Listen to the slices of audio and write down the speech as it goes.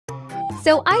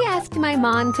So I asked my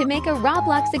mom to make a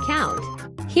Roblox account.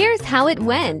 Here's how it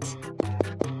went.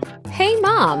 Hey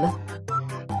mom!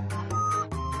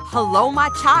 Hello, my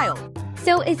child.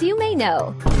 So as you may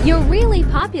know, you're really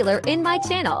popular in my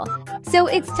channel. So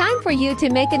it's time for you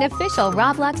to make an official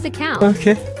Roblox account.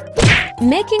 Okay.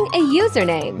 Making a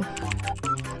username.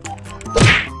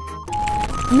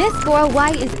 Miss Girl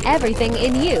Y is everything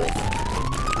in use.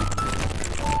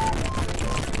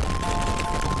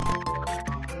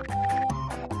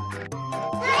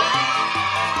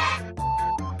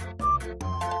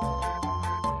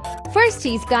 First,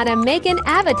 he's gotta make an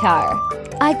avatar.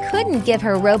 I couldn't give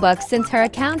her Robux since her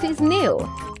account is new.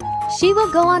 She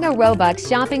will go on a Robux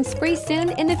shopping spree soon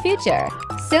in the future,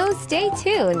 so stay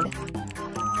tuned.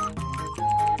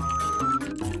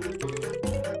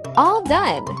 All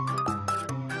done.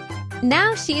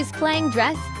 Now she's playing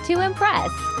Dress to Impress.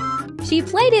 She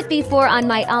played it before on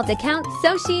my alt account,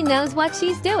 so she knows what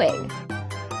she's doing.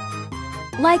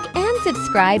 Like and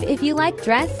subscribe if you like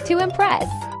Dress to Impress.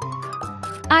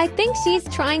 I think she's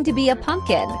trying to be a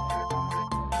pumpkin.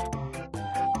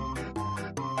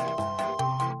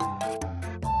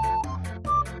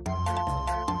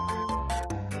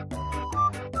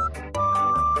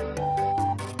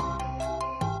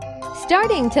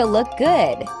 Starting to look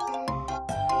good.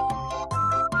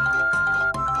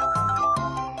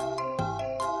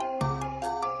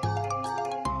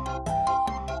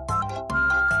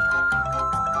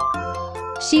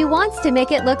 She wants to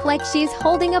make it look like she's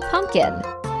holding a pumpkin.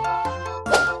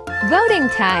 Voting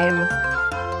time.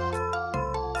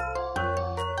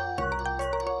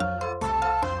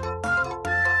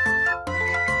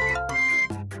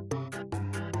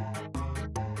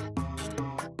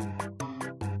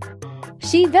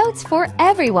 She votes for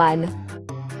everyone.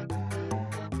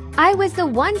 I was the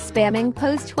one spamming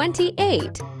post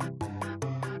 28.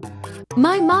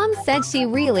 My mom said she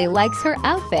really likes her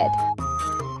outfit.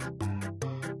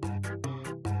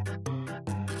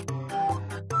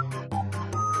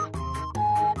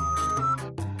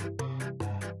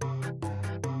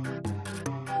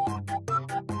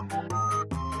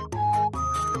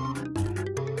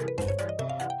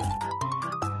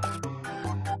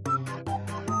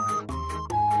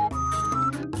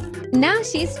 Now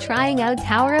she's trying out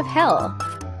Tower of Hell.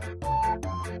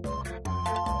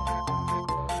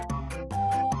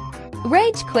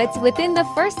 Rage quits within the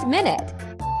first minute.